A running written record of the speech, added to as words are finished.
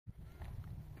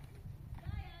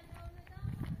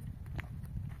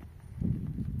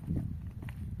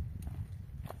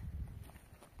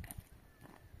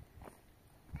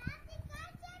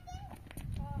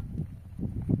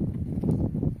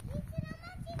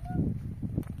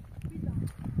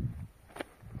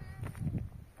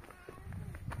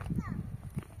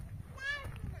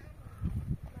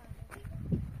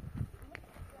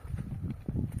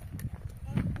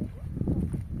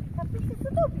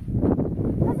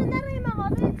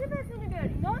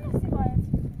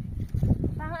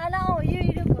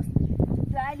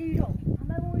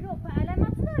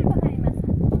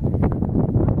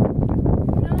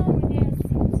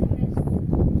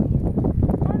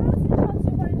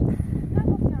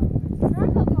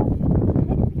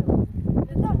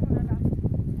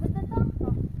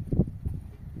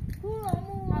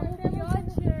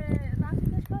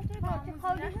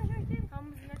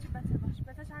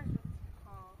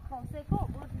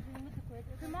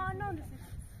no, this is.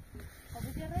 How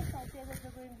we rest out there the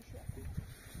going to show.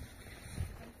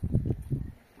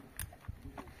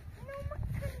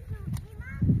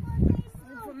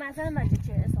 مثلا مجه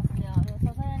چه احساسی آره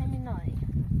احساسا یعنی می نایی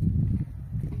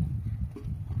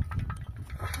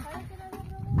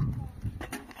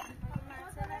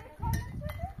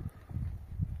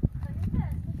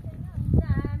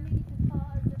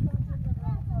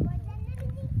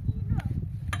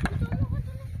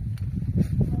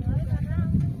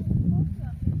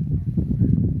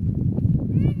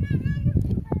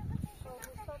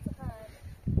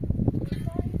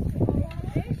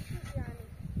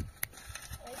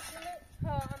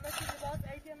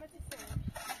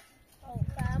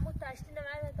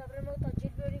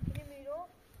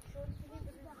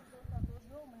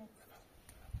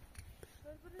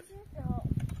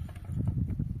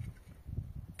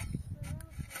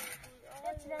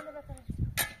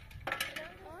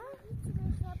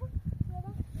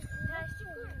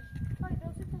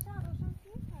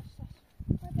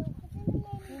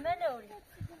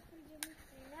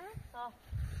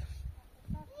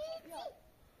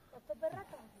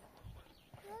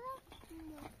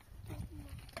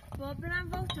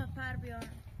برم وقت تا پر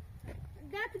بیارم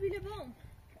دت بیله بام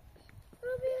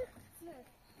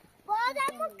با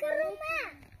آدم مکرمه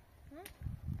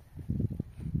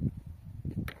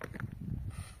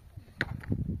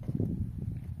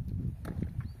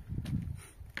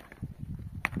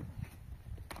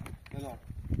سلام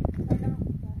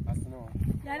سلام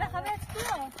لاله خبرت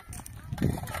کیه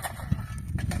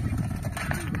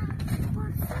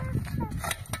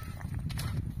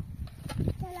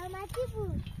سلامتی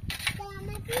بود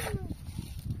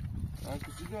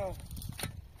کسی جا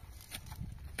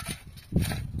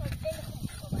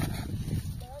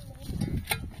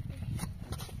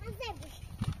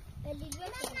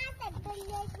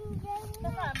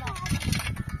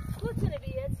Kutunu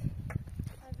بیاد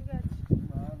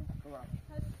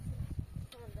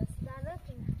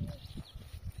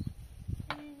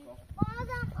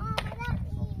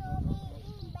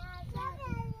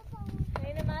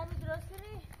اینه من رو درست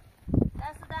کنی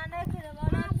دست در نکنه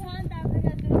والا چند دفعه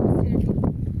درست کردی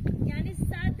یعنی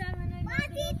 100 دفعه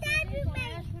نمیشه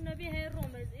خواهش کنه بی هی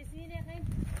رومز اینه خیلی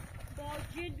با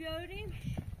جیل بیاریم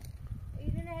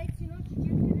اینه هی چینو چی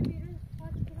جیل کنه بیرون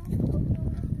خواهش کنم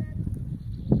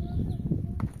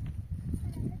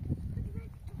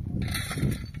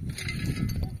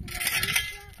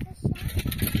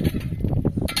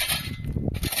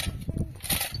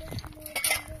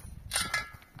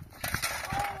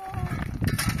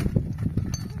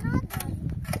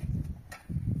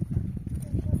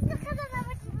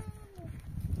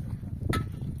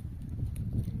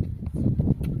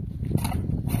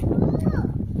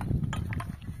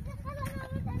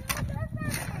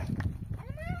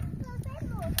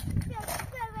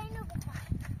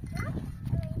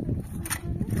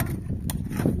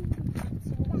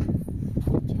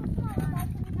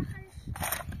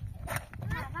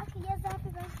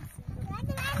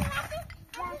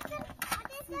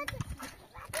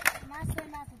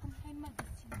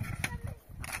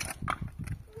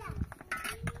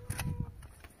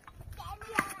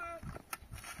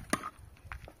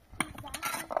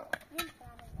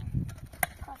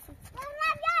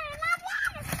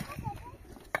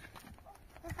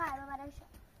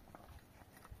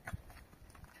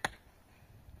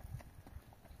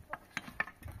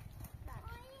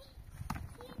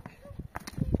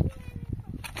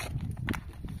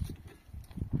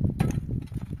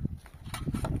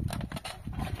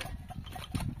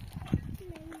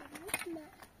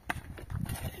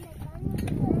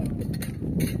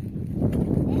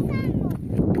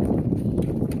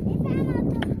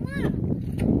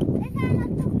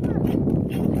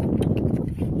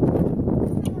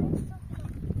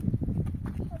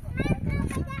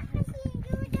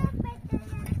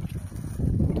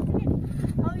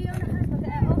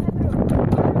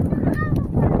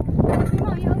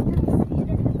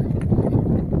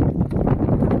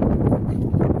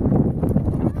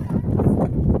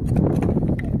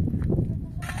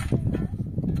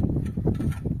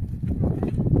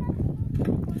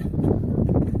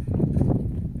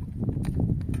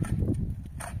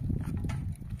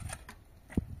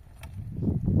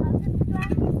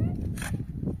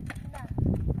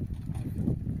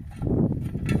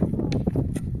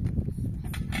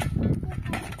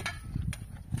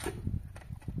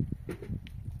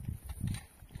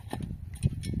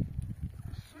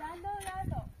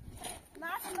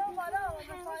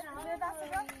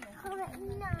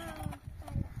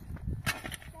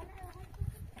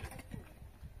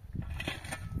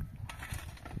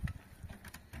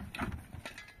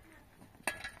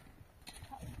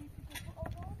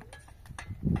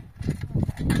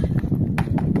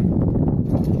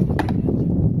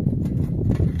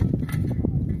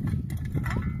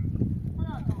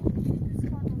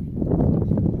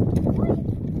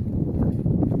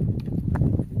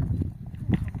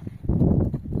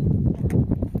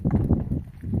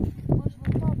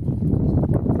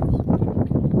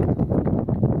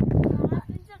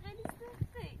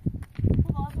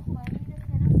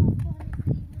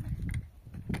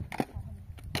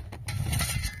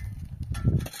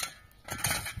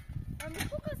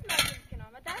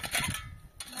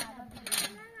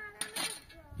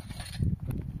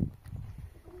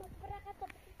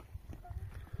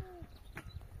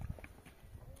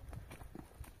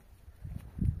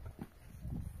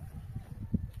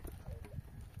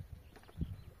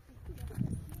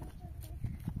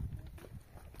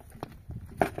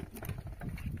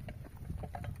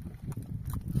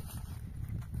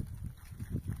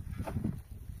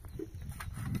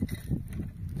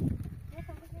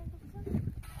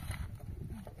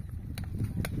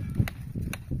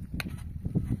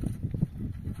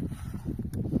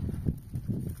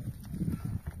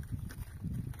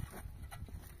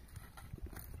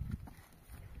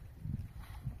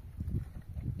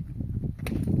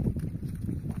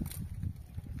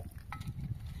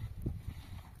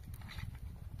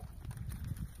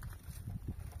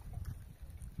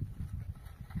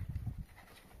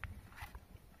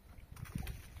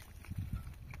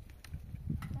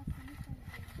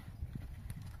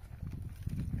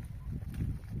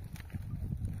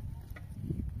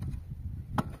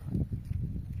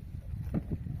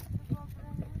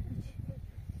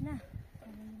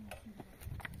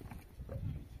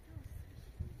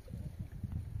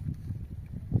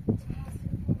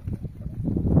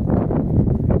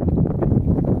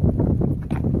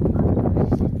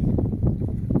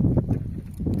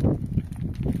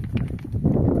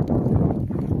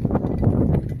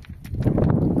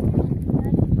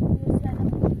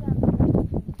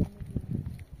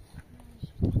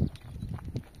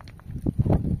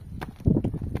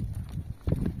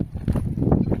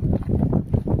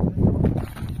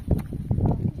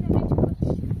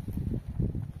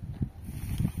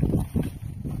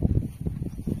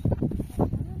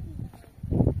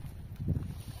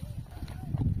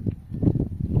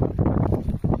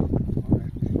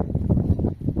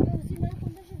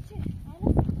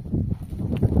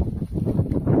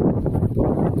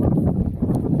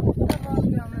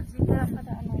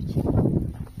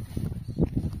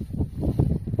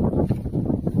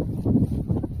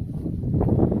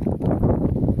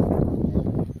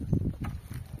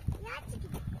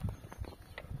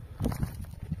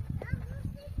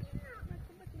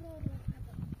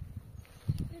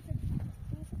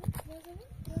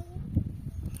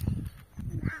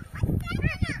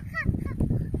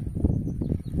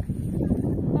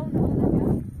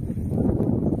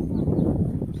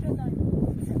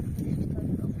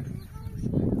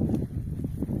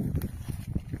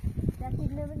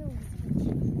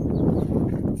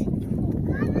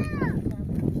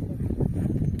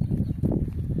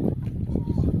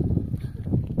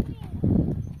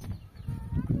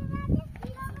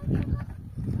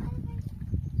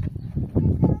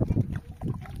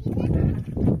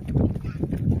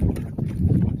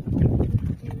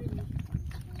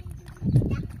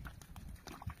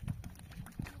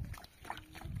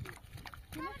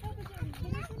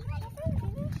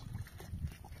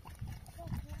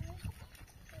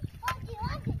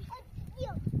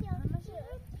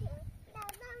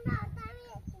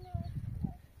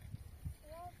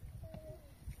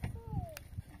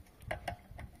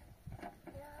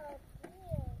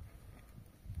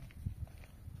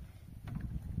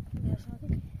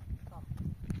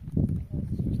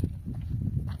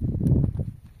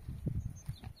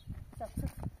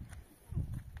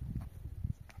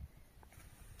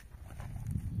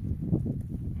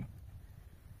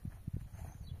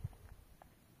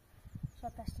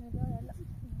تشتینه بیا یلا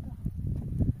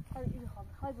های این خواب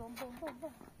های بام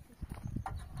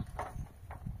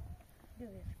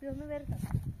بیا میبره تا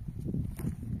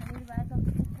همین باید هم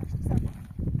تشتی سامن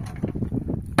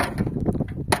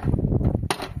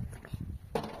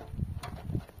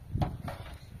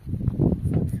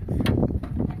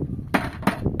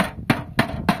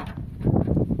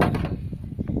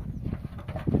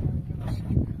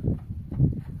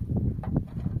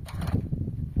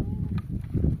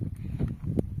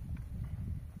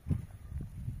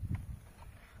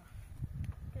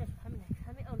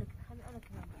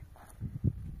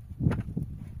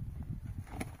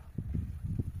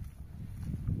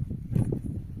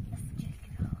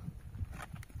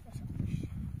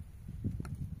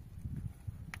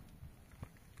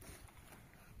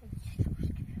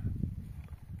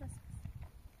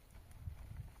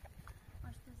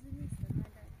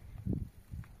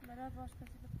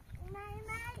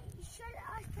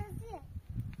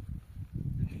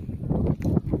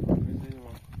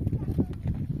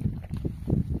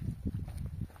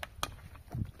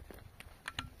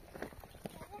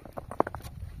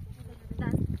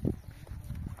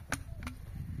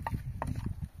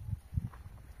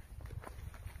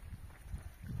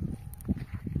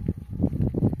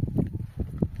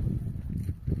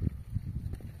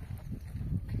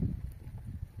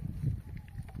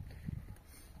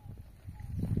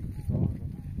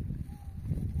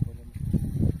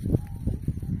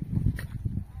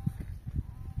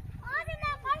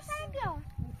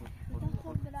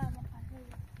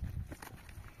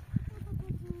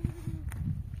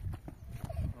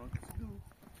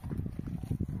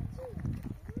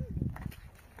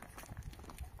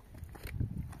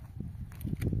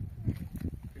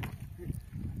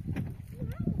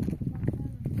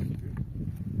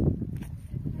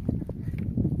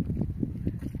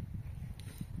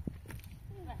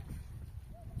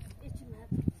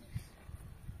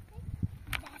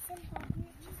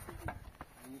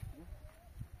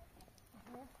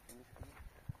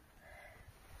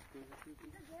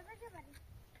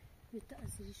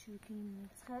تأثیر شو کنیم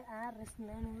خیلی عرض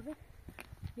نموده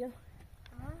بیا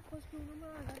خوش کنم ما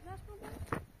عدد نست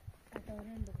کنم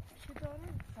دارن بگو چه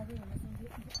دارن؟ قدیم مثلا بیا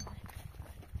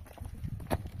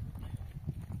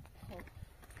خب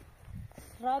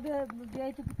رابع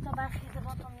بیایی تو بیتا برخیزه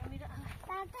با تا میمیره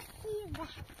بعد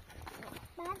خیزه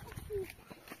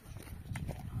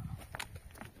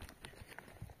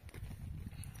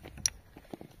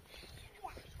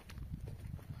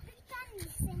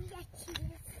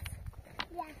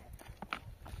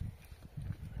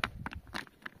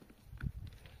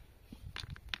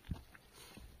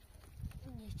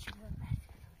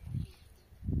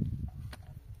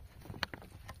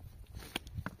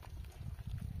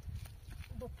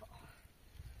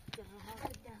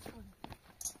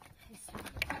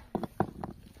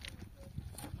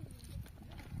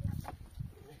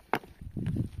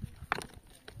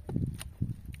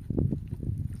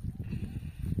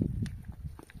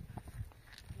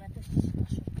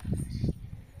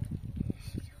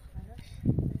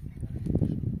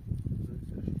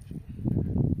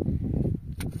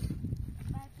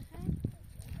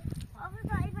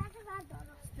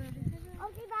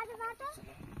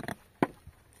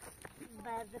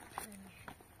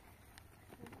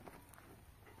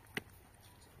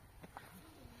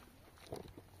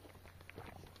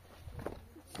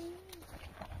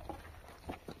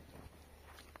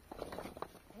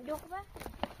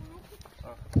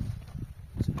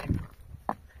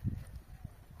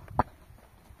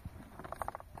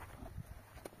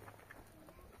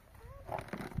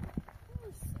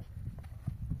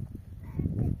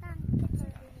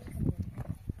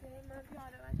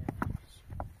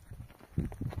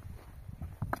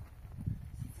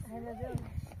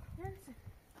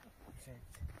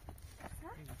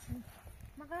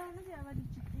ما قرار نبي أولي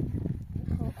جدي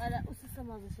خب أنا أساسا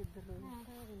ما بشد الرول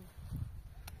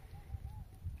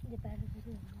اللي بعد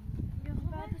الرول يا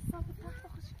بعد الصف تحت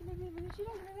خش كنا بيه بنشيل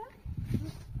هذا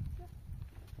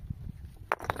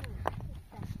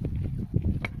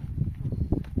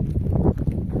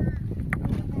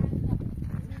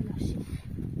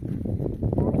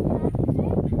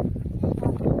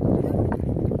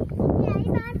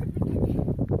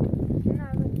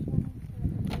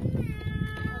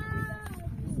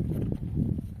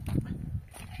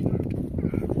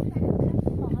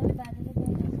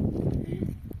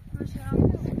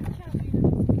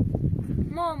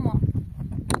ماما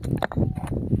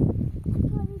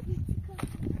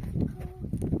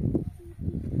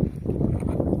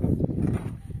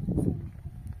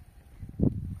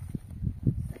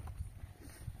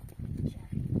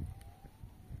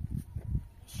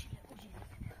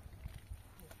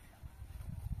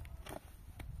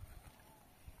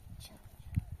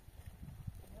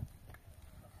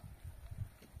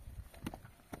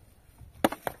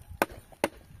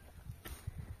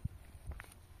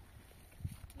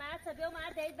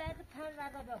دهید بعد پن و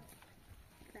رابا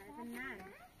بعد نه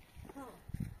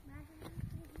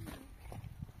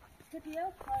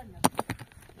تبیا کار نه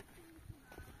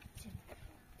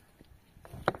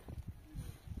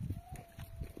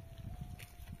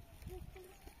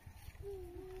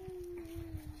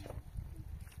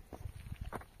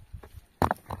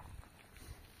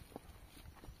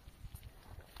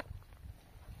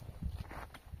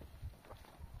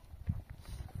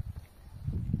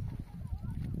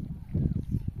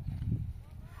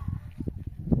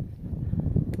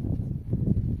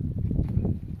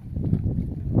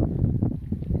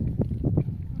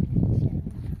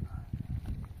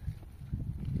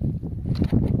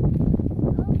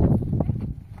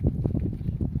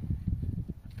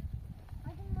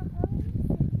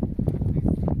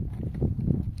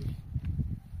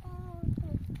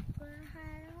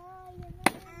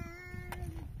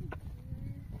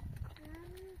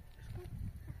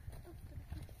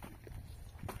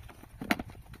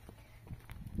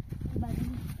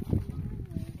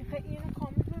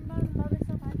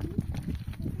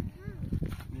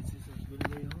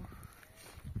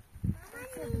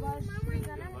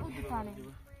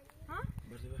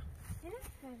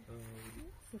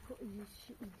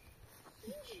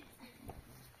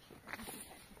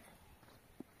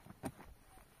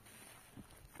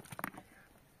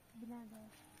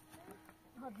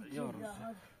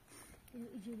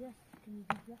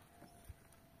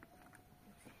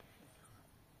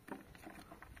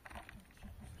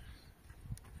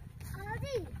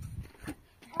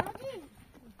عادی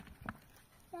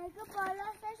سرگه بالا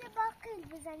سرش باقیل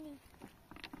بزنی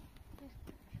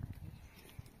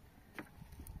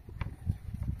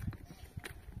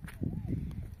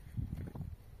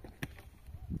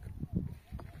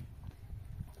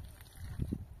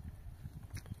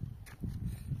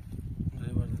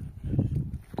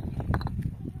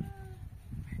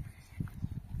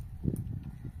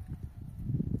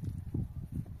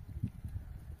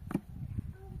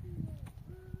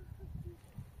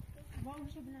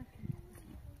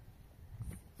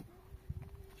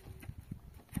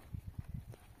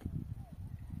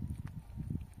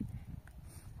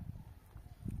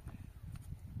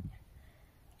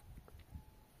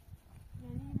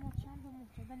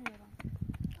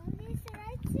عادی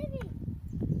سرای چی بی؟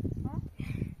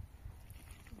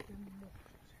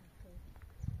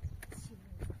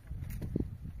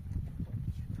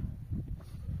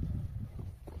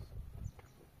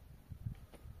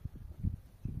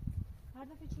 هر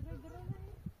دفعه چی رو گرم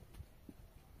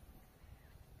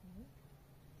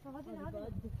فقط این هر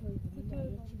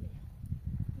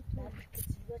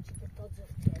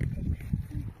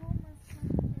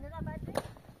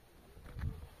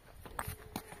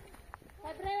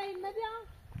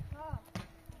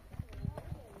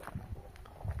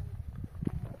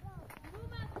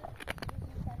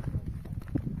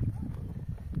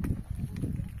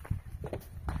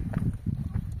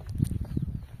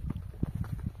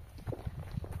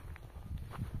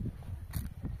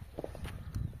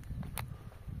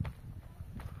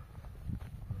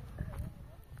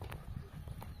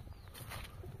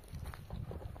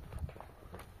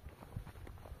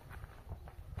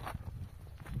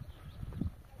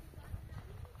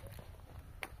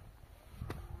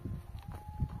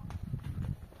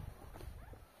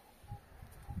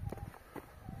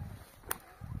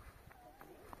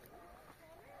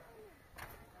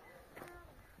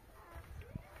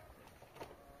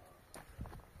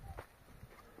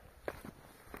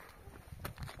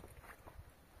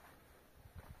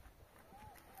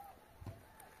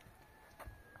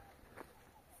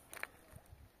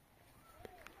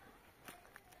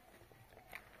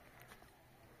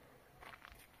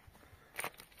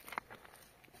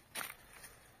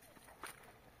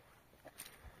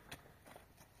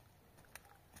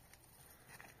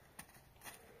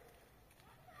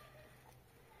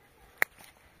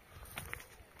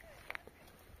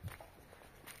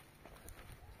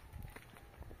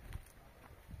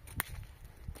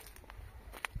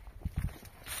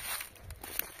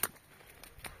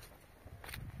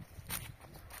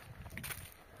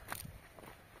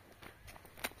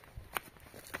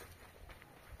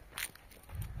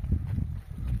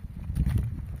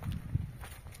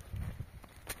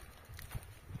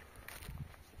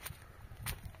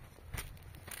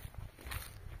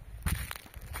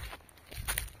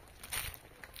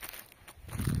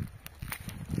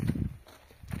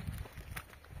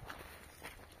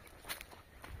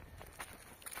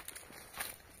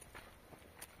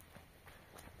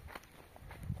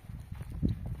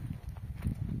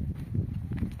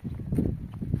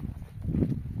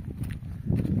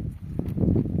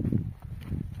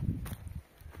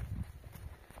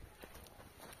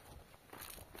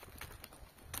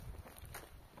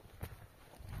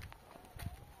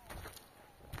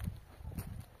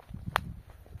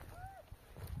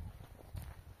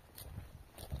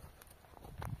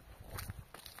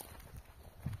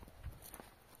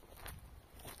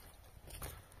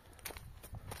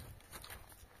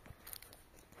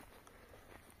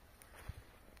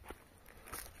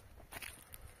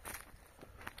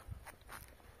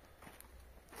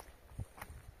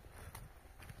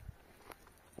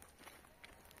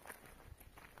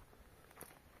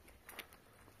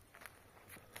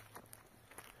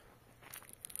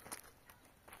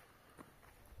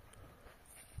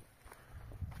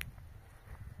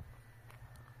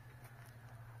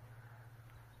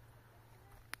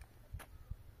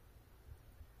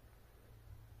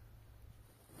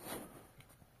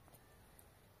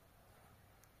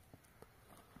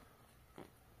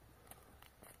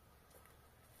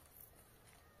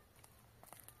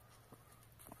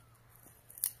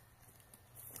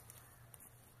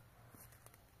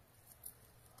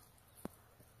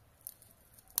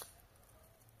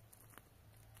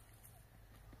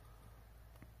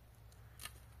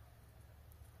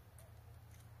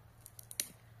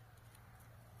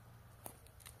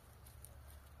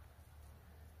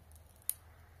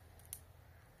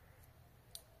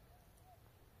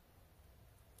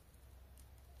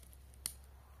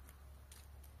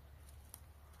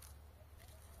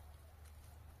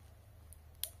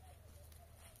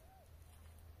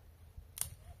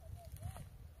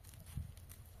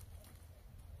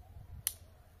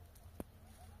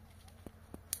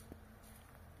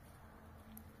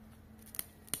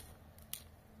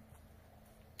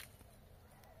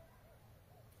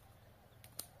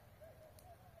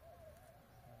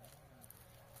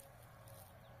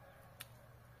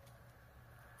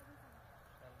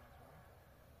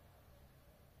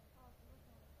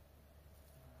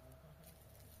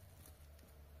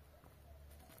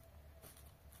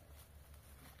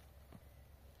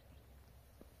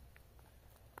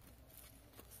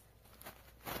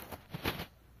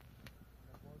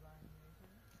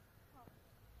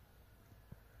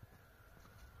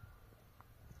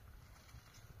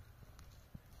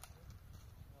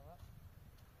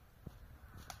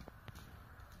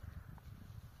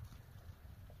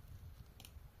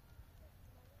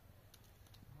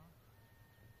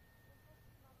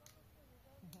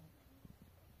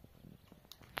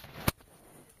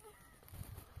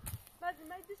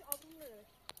هيدش أبرم لك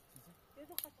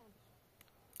يدو خشان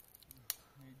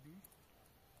هيدوش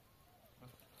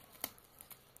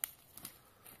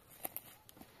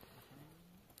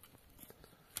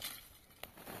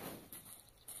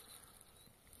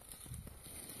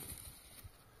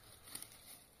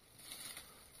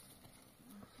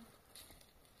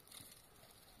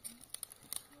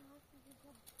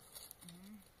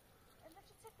أنا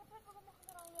شو تسكت ولا ما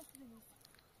خلنا على فلوس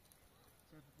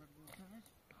سرپر گفتنش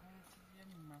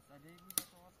یه مسئله بود که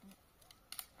واسه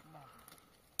بعد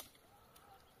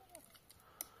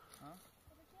ها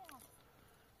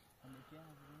حالا که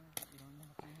از ایران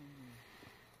نخواهی هندی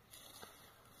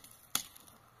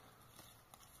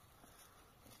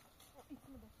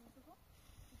اسمه داشتم تو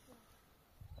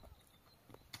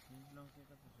این لحظه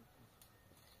که تشکر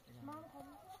ما هم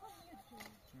خواهیم میگیم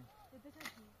یه چی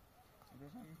داشتم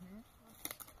میگی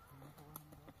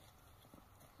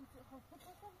خب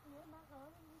خب من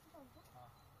قرار نیستم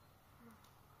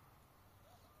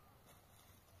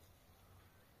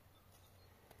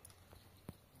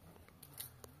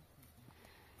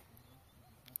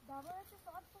دعوت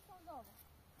ساعت پسند آوا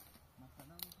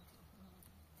مثلا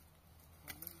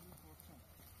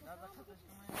لا بس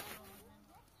اجتماعي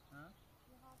ها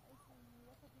يهاب اسم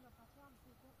ياخد من القطعة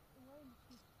مسيطة إنه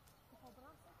يمشي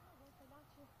تخبران سكنة وانت لا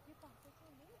تشوف قطع سكنة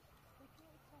ليه لكن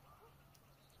اتشافه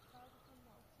بعد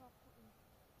كنا اتشافه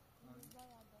من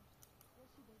ازاي عدا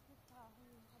وشي بيكي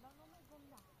تاهي هلا ما يقول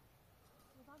لا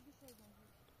نظام بيشي جنبي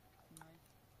ناي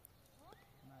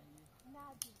ناي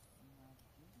نادي ناي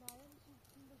نادي مشي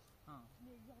كلش ها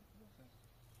نياد بيه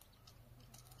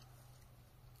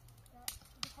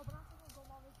بخبران سكنة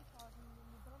ضمامي تاهي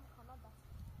مدرم خلا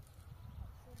دست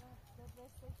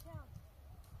دستشم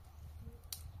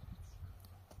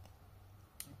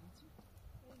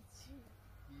چی؟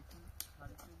 یکی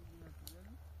خریده بودی نتیجه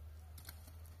دیم؟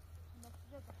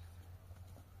 نتیجه داشت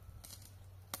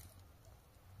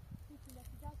یکی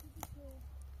نتیجه دیدی که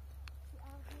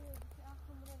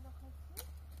اخمونه نخستی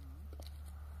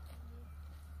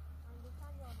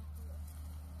انگشتن یادم خوبه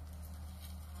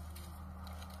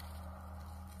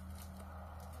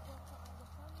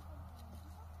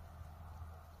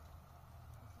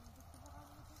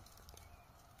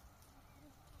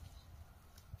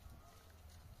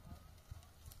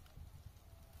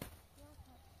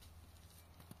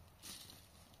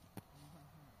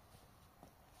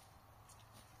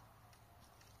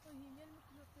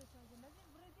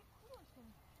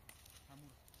همون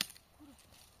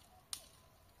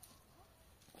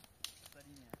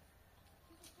سرینه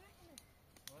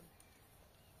بول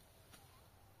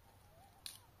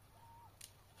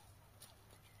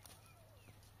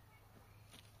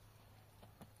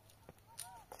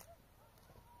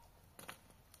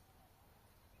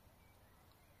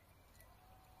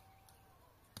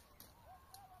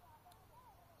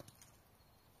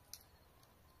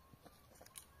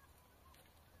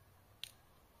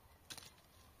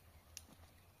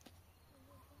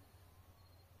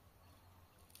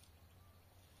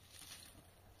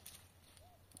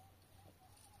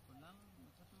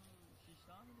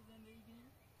شامل زندگی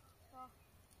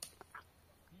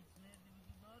هیچ مردی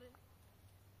وجود داره؟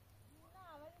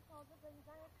 نه ولی تازه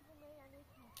بریدن یک کلمه یعنی یک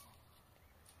مصر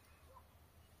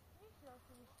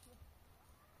میشناسیمش که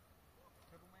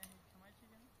کرومه هیچ شما چی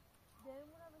گنه؟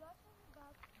 درمونه بلا کنیم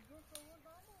بعد دو سوور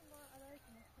دانه ما علایه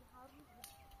کنیم که هر روز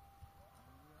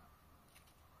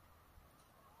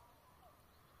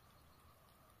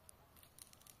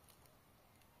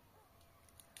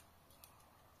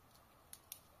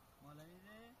مالا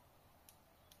میده؟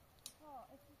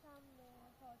 اسمش هم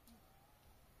فاطمه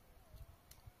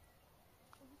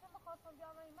اسمش هم بخواستم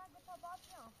بیام من گفتم باید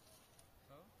بیام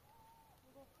خب؟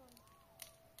 گفتم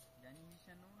یعنی هیچ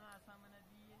نونه اصلا من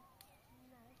دیگه؟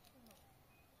 نه هیچ نونه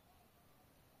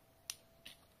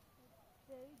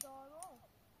سری دارو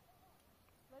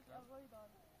بس اقوی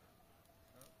دارو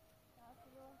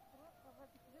تاثیر رو فقط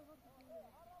دیگه بود دیگه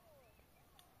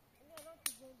این الان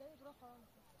که زنده برو خواهم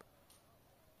شد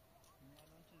این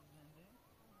الان چه زنده؟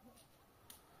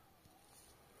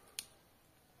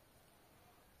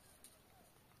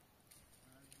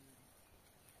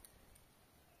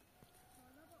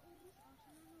 حالا با اون روش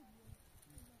آشنا نبود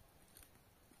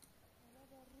حالا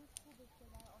با روش خوبه که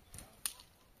در آشنا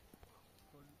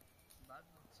بعد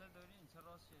چه دارین؟ چه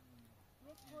راست شدین؟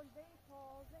 یک کلبه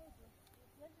تازه بود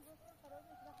یکی گفتم خراب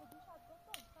یک دفعه دوش حد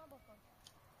گفتم سم بکن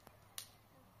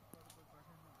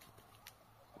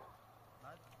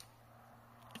بعد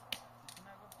چی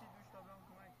نگفتی دوش تا بهم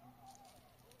کمک کن؟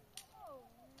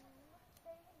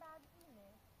 خیلی بدبینه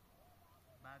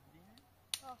بدبینه؟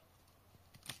 آه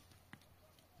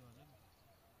جالب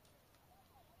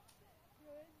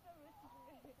نوشتم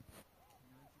بسیده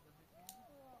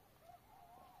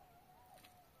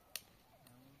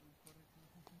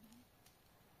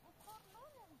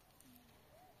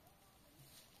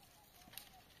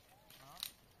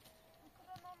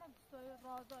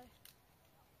رازای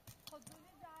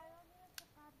خودونی جایانی که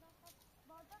قبلا خود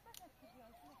بازا بکش که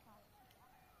بیاشون خواهد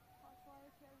خواهد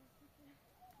باید که روسی که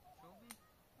شو بی؟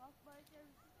 خواهد باید که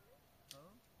روسی که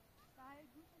خب؟ سعی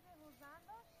گوشی که روزن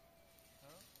داشت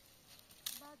خب؟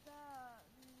 بعد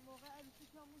موقع عروسی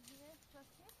که همون زینه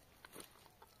رسید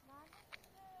معلوم که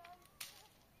عروسی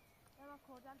اما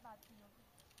کردن بعد بینو بود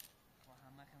و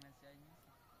همه خمسیایی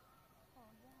نیست؟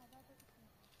 یه حالا بکشیم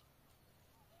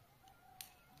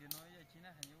گناهی چی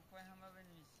نخنی و پای همه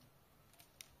بنویسی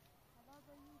حالا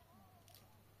باییشیم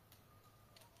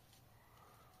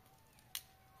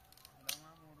حالا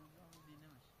من مروز هم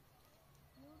بینمش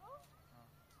یورو؟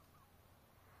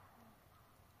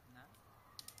 نه؟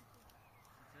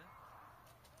 چه؟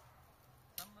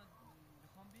 سم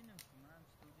بخوام بینم تو منم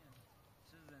چطوریم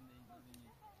چه زندگی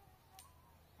ببینی؟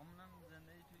 منم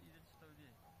زندگی تو ایران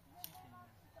چطوریه؟ چی که اینه؟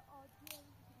 عادیه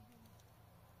روزی که ایدونی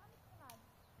همین کنال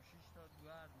 6 تا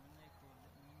دوار من یه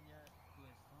کوهستانی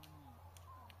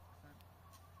اصلا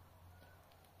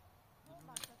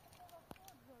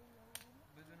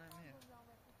بدونم میه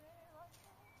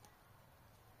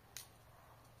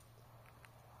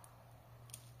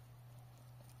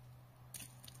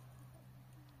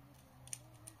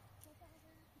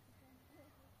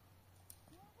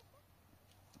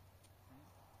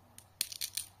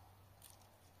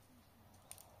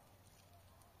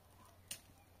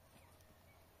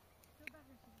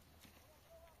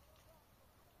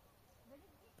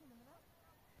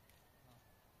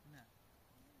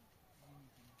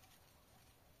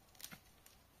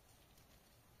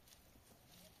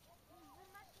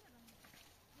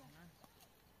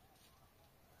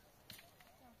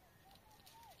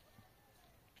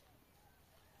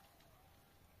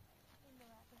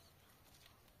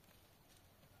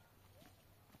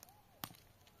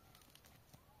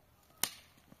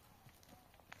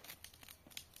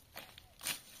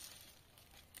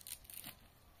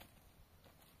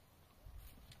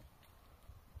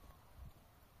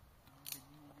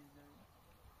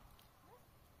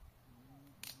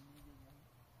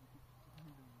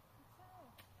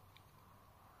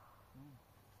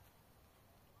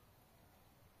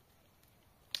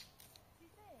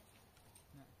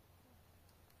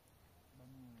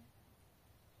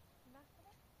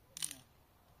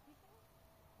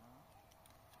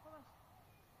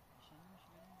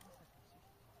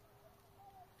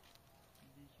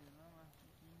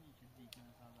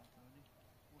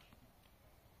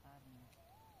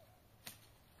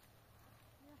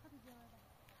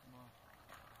نه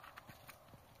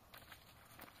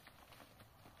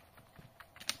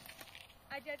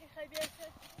اگر خیلی بیارسه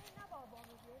نه بابا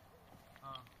میگه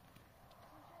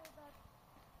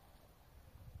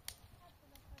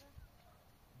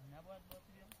نباید با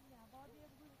تو بیام؟ نه باید یه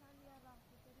بگوی کن یه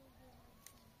رفته داری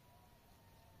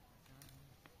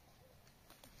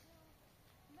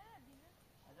نه بینه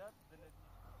عجب دلت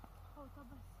خب تا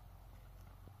بس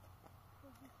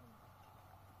بگوی کنم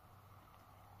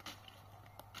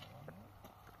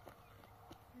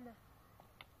نه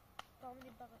دامنی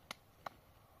بغل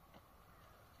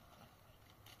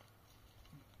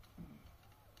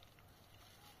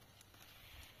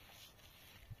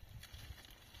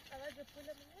اول جفول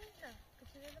منه نه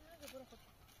کسیده منه جفول خود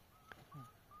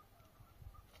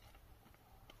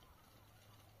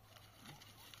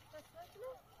بس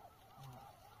نکنه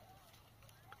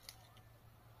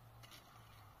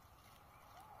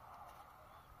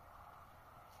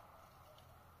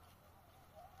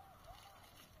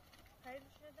خیلی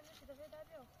نشونه دمه که دفعه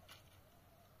دادیو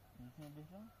نشونه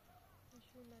بشم؟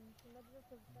 نشونه بزن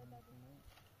که بسای دادیو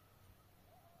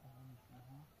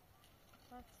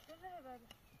بس بزه بله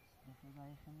دفعه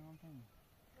دایی خیلی هم تنی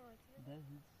ده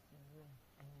هیچ چیزه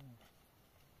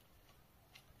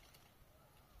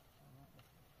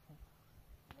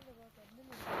بله باید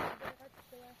نمیده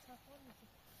دقیقا باید صفحه میشه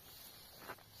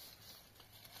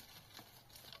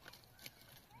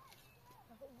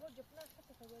هو جبنا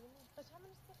حتى فجأة بس هم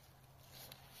نستطيع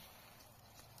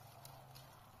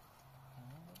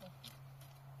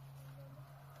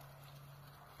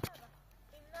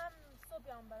إنهم صوب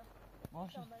يوم برا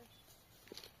ماشي يوم برا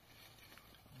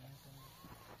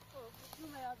شو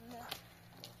ما يادنا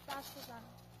بعد كذا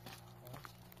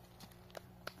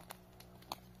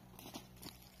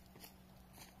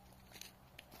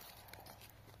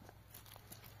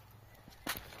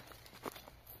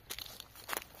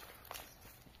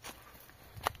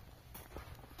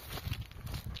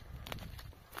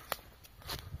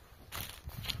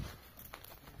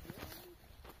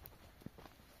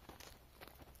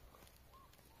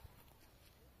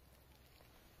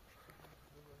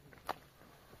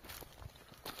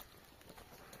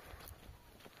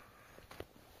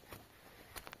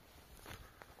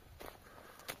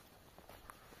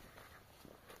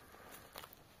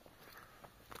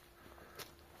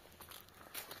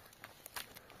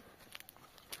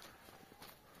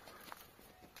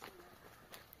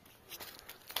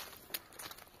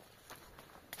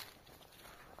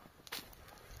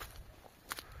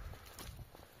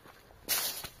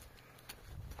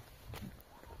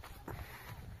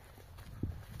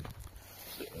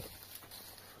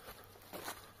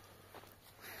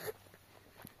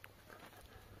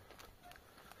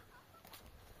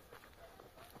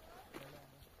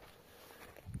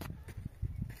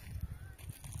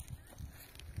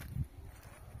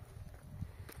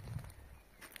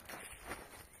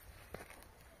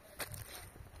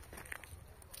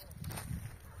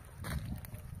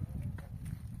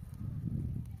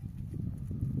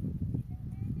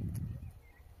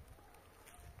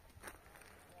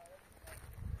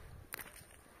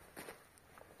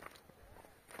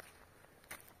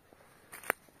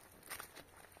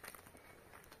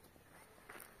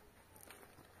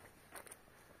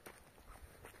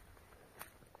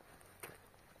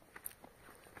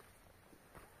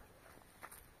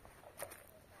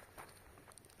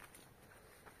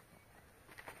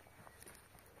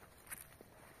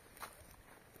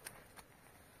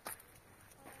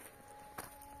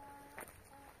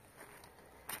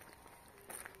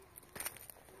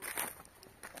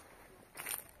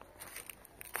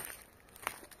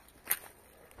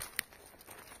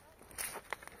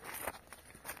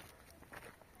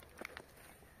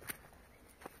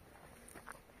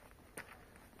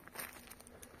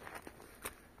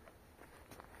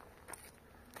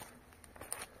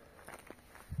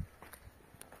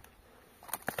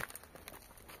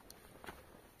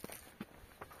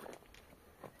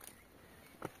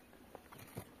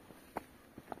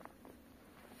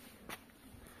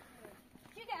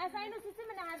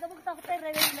adamı tahtaya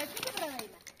reveyme. Çünkü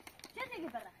reveyme.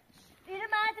 Çünkü برا. إذا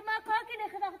ما أنت ما كاكين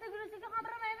خداخت جلوسي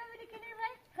كخبر ما يبغى بدي كني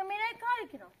راي خمينة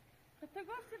كاكينه. حتى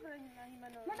قصدي برهين هاي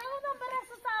منو. من أول برا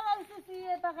سوسا وسوسي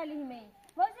بغلي همي.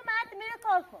 وزي ما أنت ميرا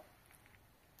كاكو.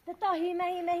 تطهي ما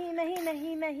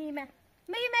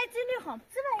تني خم.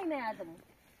 سمعي ما آدمو.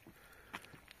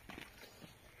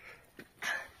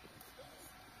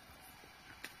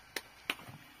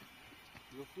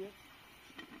 Yok.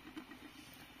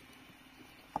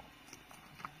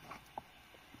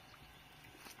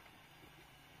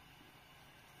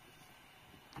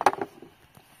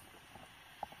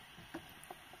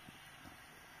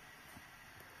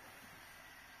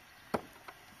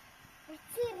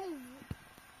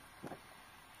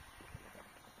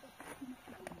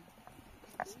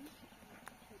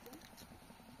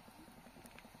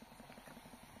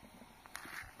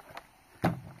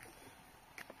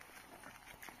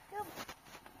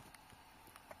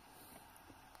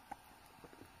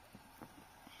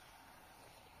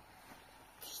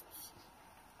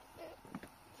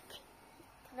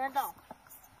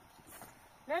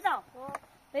 ندا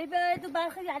ببین تو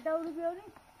برخی عداولو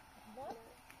بیارین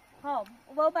ها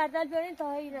و بردل بیارین تا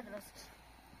هایی ندرست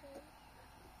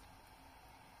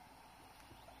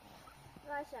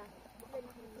باشه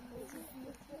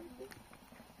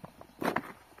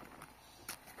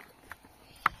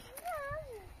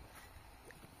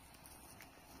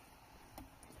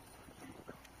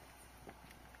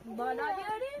بالا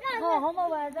بیارین ها همه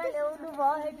بردل اونو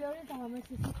واه بیارین تا همه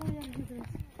چیزی کنیم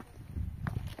ندرست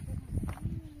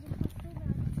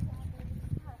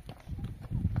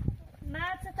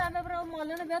مرد تمام برام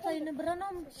مالانه بیاد تا اینو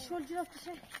برانم شل جلو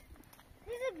کشه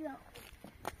دیگه بیا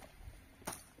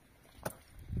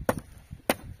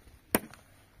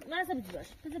من سبز باش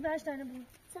بذار براش تانه بود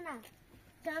سنم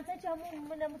چند تا چامو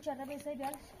منم چرا بیسای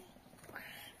بیار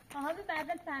آها بی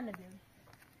بعدن فهمه بیام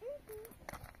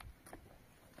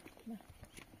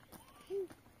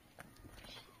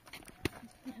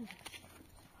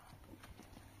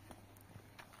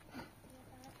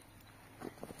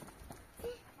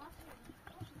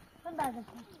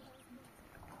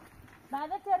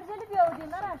بعد ترجلی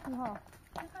بیاودیم نراشون ها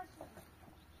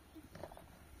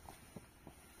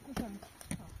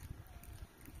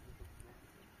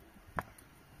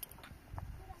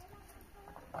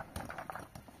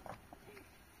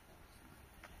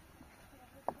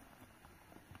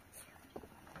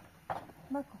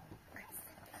بکن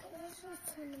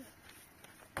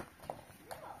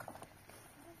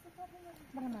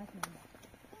برم آتیم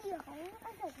بیا خواهیم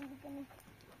قصد بکنیم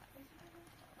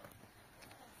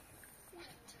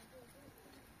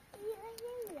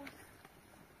بیا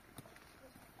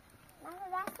من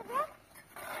دست بیا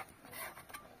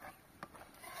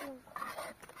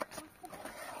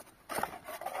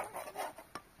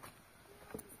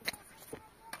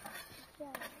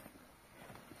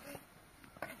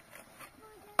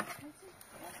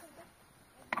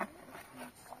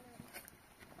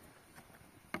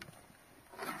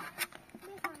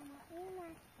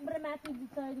برم آتیم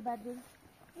دیتایی رو بعد بریم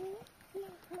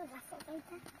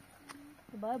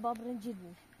باید باب رنجید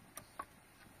میشه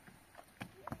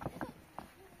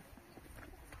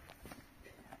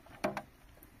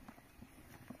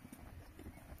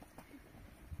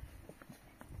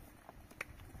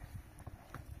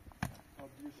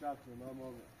شب تو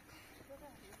نام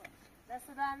دست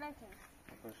در نکن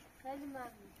خیلی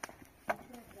ممنون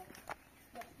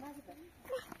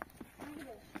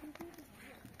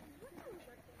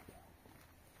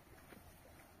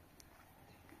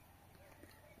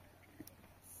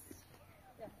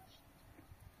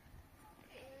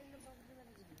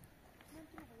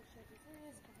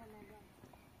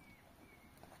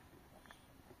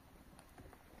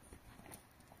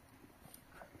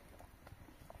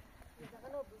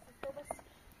بس